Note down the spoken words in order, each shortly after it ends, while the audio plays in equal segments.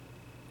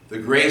The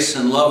grace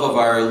and love of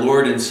our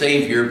Lord and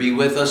Savior be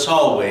with us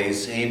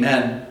always.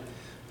 Amen.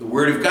 The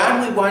Word of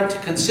God we want to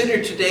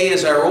consider today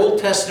is our Old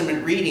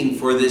Testament reading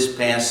for this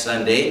past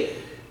Sunday,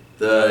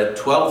 the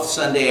 12th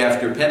Sunday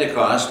after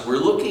Pentecost. We're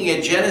looking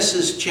at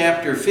Genesis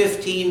chapter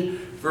 15,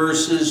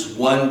 verses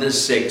 1 to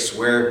 6,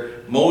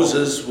 where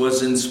Moses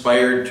was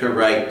inspired to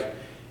write.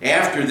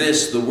 After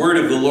this, the word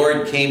of the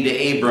Lord came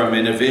to Abram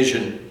in a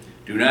vision.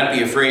 Do not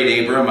be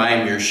afraid, Abram, I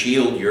am your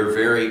shield, your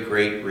very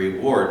great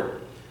reward.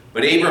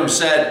 But Abram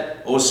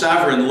said, O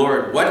sovereign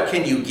Lord, what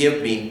can you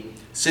give me,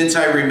 since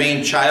I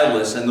remain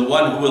childless, and the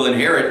one who will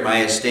inherit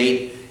my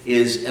estate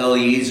is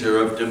Eliezer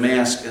of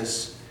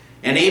Damascus?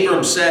 And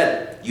Abram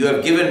said, You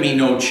have given me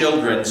no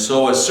children,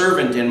 so a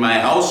servant in my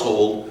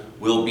household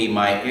will be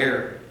my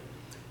heir.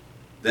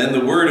 Then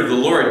the word of the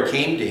Lord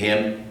came to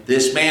him,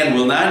 This man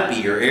will not be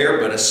your heir,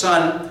 but a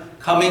son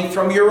coming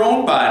from your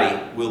own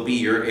body will be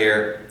your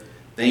heir.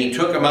 Then he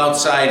took him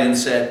outside and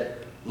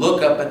said,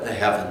 Look up at the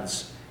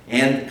heavens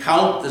and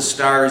count the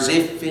stars,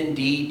 if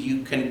indeed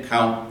you can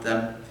count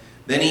them.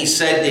 Then he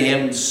said to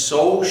him,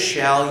 So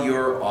shall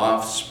your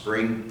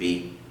offspring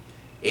be.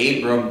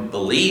 Abram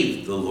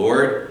believed the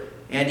Lord,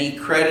 and he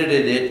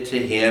credited it to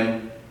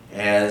him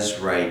as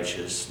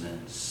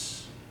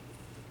righteousness.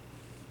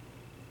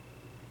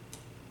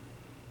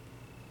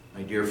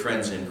 My dear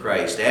friends in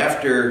Christ,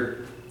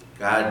 after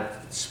God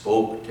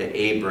spoke to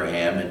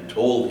Abraham and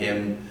told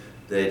him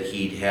that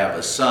he'd have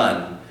a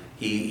son,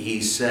 he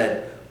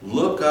said,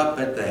 Look up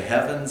at the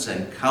heavens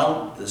and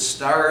count the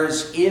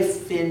stars,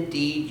 if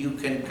indeed you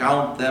can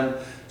count them,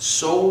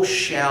 so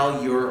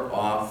shall your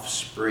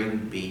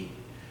offspring be.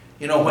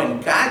 You know, when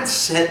God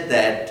said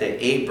that to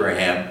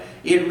Abraham,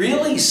 it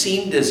really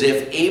seemed as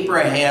if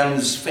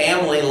Abraham's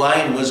family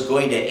line was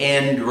going to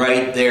end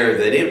right there,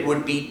 that it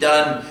would be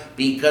done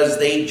because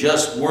they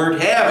just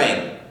weren't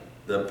having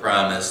the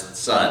promised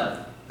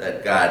son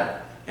that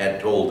God had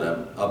told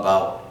them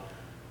about.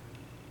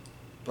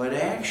 But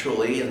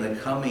actually, in the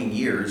coming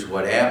years,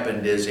 what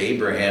happened is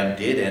Abraham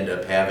did end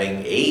up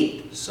having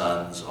 8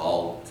 sons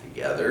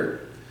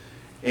altogether.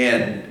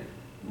 And,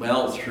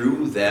 well,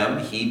 through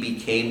them, he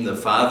became the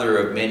father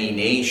of many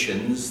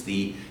nations,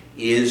 the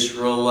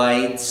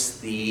Israelites,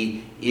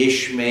 the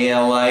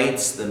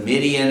Ishmaelites, the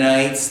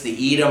Midianites,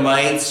 the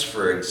Edomites,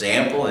 for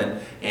example,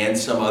 and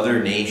some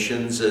other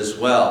nations as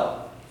well.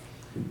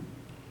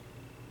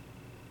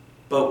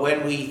 But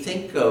when we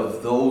think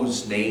of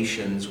those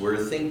nations,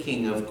 we're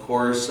thinking, of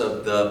course,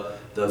 of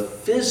the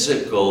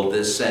physical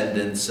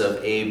descendants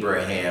of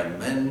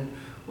Abraham. And,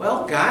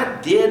 well,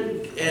 God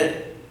did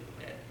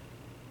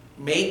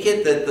make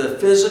it that the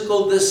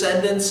physical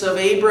descendants of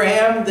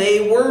Abraham,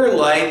 they were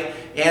like,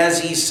 as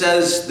he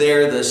says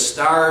there, the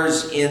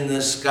stars in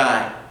the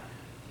sky.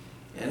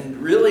 And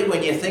really,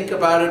 when you think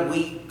about it,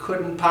 we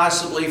couldn't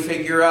possibly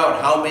figure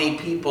out how many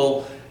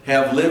people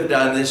have lived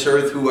on this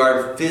earth who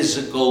are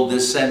physical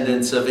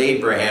descendants of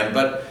Abraham.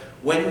 But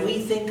when we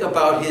think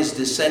about his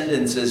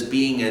descendants as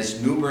being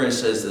as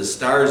numerous as the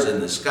stars in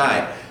the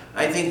sky,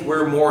 I think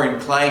we're more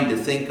inclined to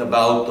think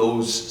about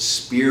those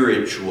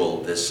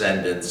spiritual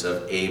descendants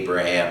of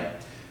Abraham.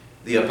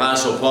 The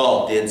Apostle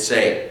Paul did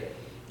say,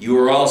 You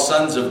are all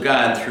sons of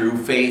God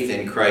through faith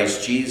in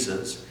Christ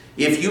Jesus.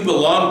 If you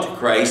belong to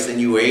Christ, then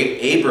you are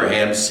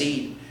Abraham's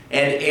seed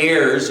and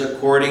heirs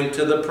according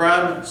to the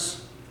promise.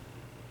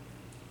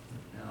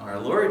 Our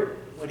Lord,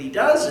 what he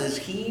does is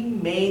he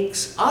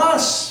makes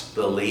us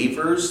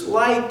believers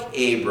like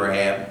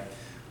Abraham.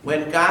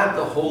 When God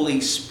the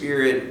Holy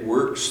Spirit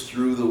works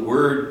through the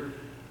Word,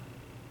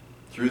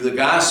 through the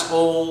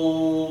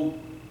gospel,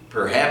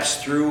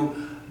 perhaps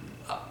through,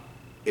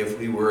 if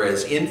we were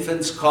as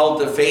infants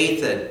called to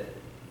faith, and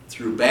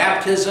through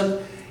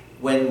baptism,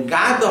 when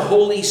God the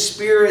Holy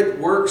Spirit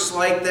works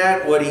like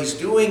that, what he's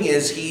doing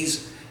is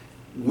he's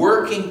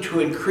working to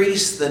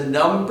increase the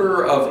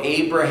number of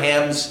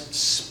Abraham's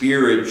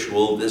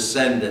spiritual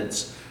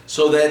descendants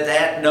so that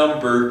that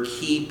number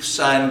keeps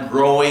on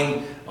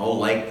growing,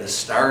 like the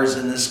stars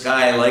in the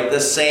sky, like the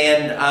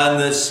sand on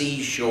the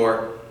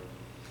seashore.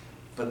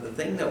 But the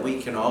thing that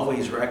we can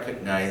always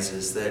recognize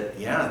is that,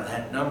 yeah,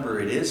 that number,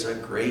 it is a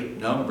great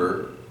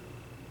number,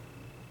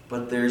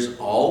 but there's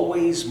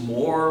always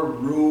more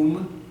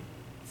room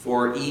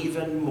for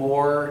even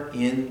more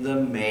in the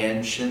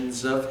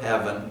mansions of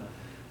heaven.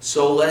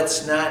 So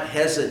let's not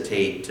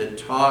hesitate to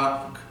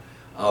talk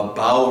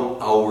about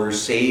our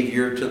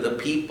Savior to the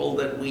people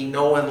that we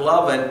know and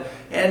love,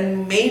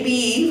 and maybe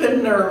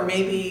even, or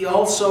maybe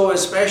also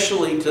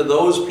especially to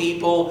those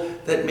people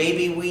that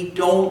maybe we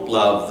don't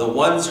love, the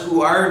ones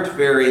who aren't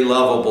very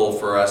lovable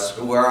for us,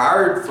 who are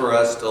hard for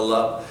us to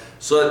love,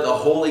 so that the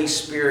Holy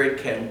Spirit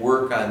can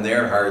work on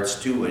their hearts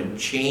too and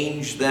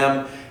change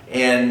them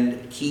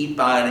and keep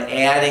on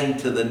adding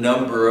to the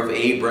number of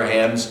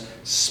Abraham's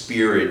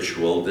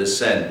spiritual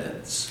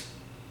descendants.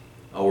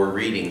 Our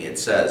reading, it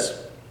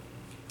says,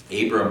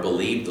 Abram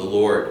believed the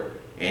Lord,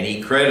 and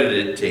he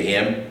credited it to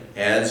him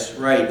as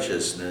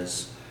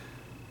righteousness.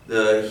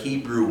 The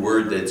Hebrew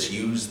word that's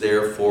used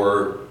there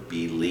for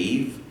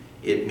believe,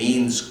 it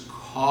means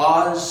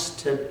cause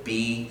to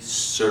be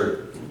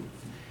certain.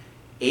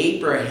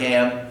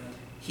 Abraham,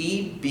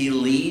 he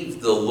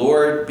believed the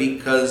Lord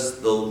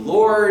because the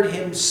Lord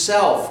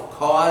himself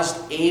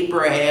caused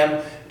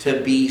Abraham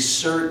to be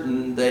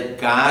certain that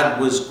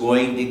God was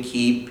going to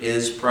keep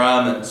his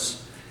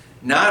promise.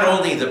 Not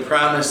only the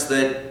promise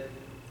that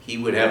he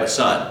would have a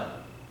son,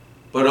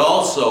 but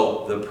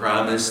also the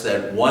promise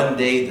that one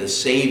day the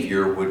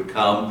Savior would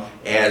come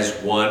as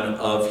one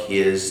of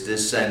his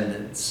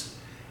descendants.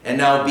 And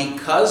now,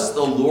 because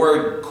the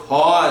Lord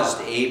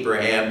caused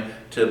Abraham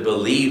to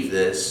believe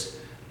this,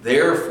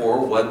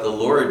 therefore what the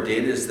Lord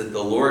did is that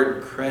the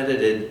Lord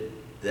credited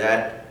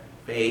that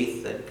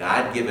faith, that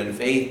God-given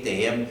faith to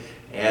him,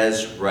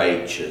 as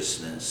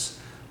righteousness.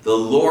 The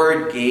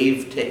Lord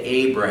gave to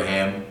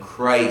Abraham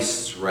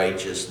Christ's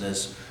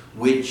righteousness,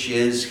 which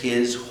is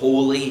his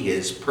holy,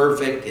 his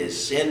perfect,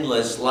 his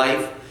sinless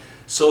life,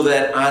 so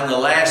that on the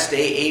last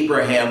day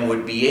Abraham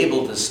would be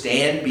able to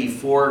stand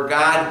before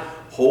God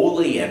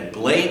holy and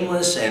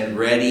blameless and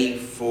ready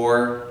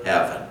for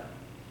heaven.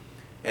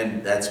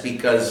 And that's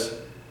because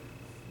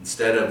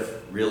instead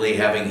of really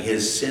having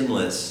his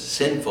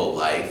sinful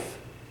life,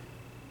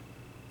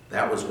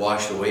 that was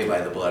washed away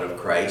by the blood of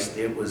Christ,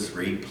 it was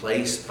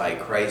replaced by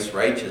Christ's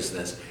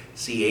righteousness.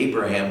 See,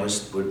 Abraham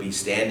would be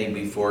standing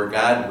before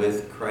God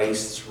with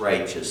Christ's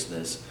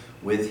righteousness,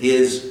 with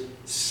his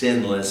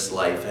sinless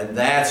life. And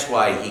that's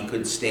why he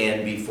could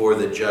stand before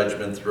the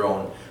judgment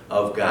throne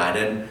of God.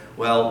 And,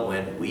 well,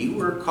 when we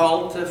were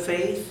called to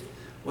faith,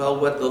 well,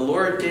 what the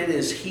Lord did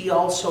is he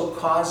also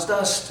caused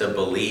us to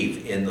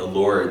believe in the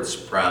Lord's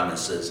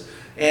promises.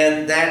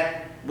 And that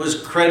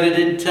was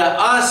credited to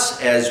us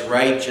as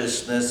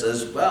righteousness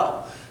as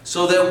well,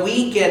 so that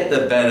we get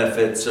the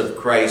benefits of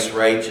Christ's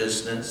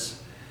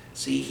righteousness.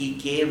 See, he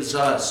gives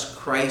us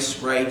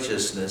Christ's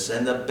righteousness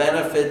and the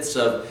benefits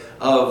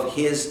of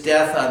his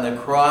death on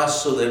the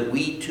cross, so that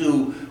we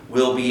too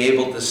will be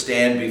able to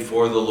stand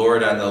before the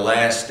Lord on the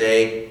last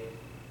day,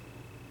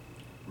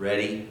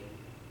 ready,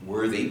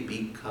 worthy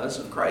because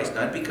of Christ,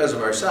 not because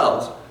of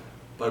ourselves,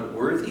 but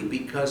worthy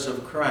because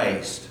of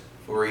Christ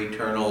for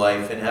eternal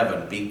life in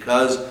heaven,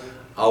 because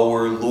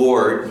our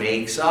Lord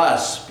makes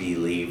us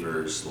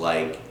believers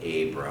like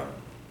Abram.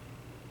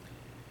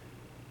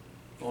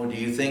 Oh, do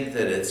you think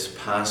that it's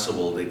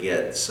possible to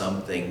get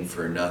something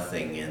for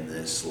nothing in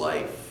this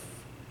life?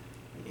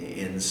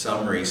 In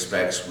some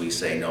respects, we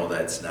say, no,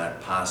 that's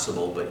not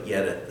possible, but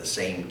yet at the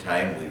same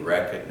time, we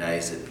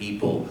recognize that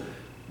people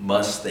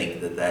must think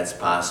that that's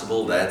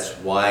possible. That's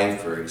why,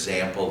 for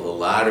example, the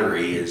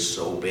lottery is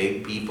so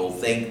big. People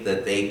think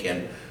that they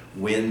can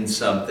win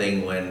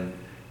something when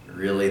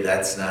really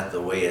that's not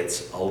the way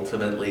it's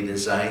ultimately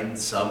designed.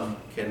 Some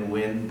can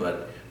win,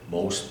 but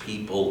most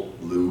people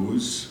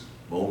lose.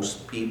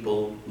 Most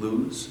people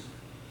lose.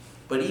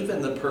 But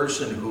even the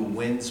person who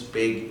wins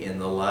big in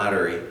the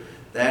lottery,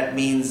 that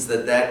means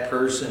that that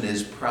person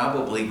is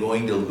probably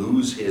going to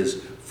lose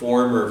his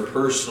former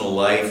personal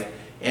life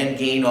and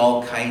gain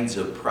all kinds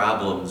of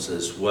problems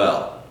as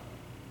well.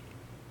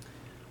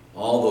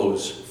 All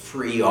those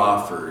free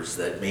offers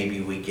that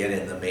maybe we get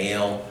in the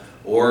mail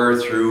or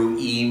through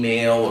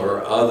email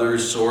or other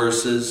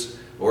sources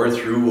or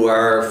through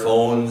our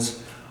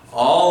phones,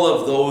 all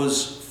of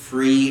those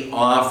free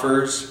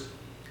offers,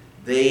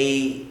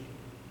 they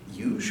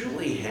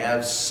usually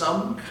have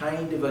some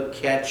kind of a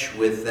catch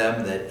with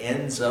them that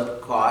ends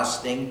up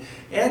costing,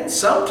 and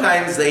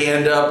sometimes they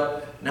end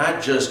up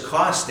not just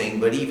costing,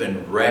 but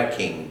even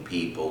wrecking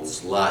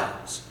people's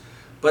lives.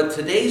 But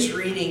today's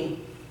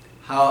reading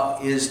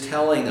is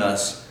telling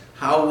us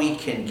how we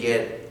can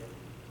get,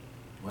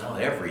 well,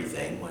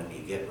 everything when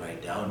you get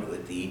right down to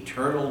it, the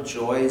eternal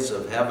joys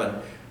of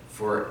heaven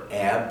for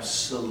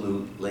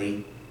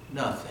absolutely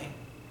nothing.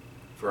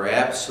 For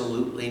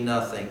absolutely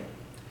nothing.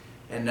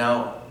 And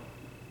now,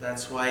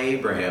 that's why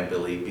Abraham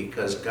believed,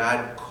 because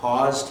God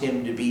caused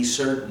him to be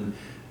certain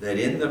that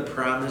in the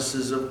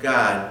promises of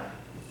God,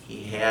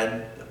 he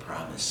had the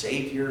promised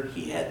Savior,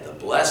 he had the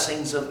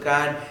blessings of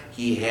God,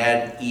 he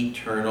had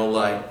eternal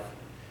life.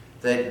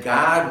 That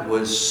God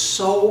was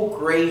so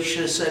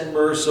gracious and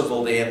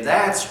merciful to him.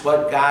 That's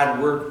what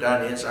God worked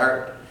on his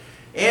heart.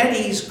 And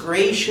he's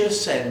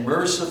gracious and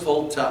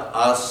merciful to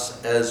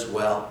us as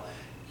well.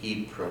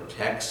 He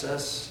protects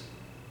us.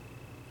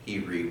 He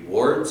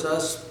rewards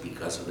us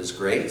because of his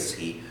grace.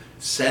 He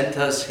sent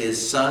us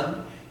his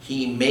Son.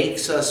 He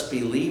makes us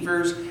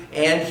believers,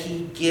 and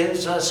he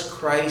gives us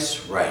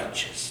Christ's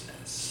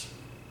righteousness.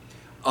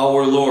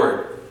 Our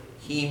Lord,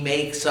 he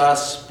makes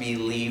us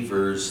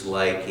believers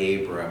like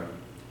Abram.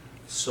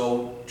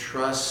 So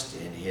trust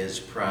in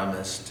his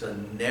promise to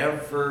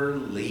never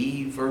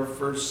leave or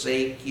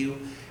forsake you,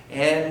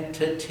 and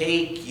to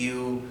take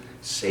you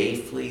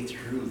safely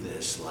through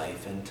this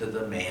life into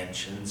the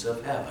mansions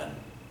of heaven.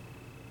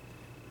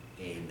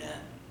 Amen.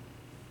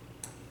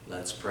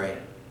 Let's pray.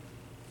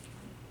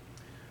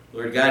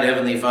 Lord God,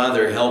 Heavenly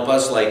Father, help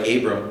us like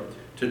Abram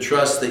to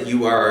trust that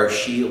you are our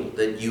shield,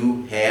 that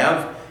you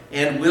have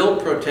and will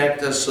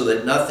protect us so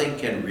that nothing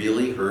can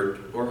really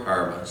hurt or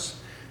harm us,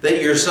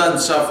 That your Son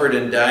suffered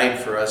and died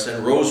for us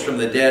and rose from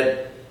the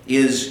dead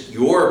is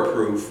your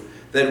proof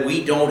that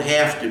we don't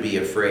have to be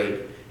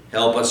afraid.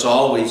 Help us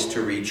always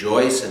to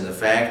rejoice in the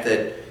fact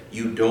that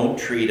you don't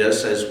treat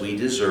us as we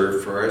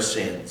deserve for our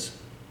sins.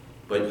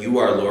 But you,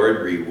 our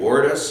Lord,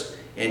 reward us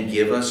and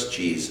give us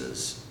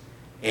Jesus.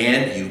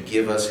 And you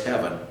give us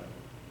heaven.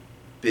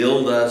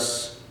 Build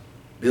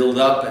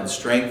up and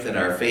strengthen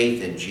our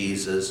faith in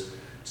Jesus,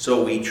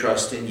 so we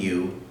trust in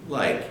you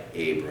like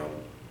Abram.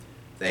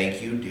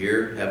 Thank you,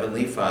 dear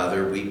Heavenly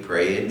Father, we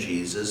pray in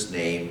Jesus'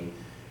 name.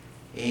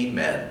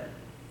 Amen.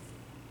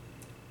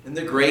 And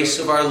the grace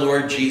of our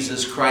Lord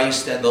Jesus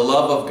Christ and the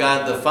love of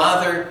God the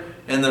Father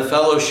and the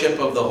fellowship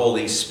of the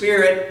Holy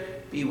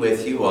Spirit be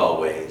with you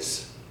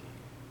always.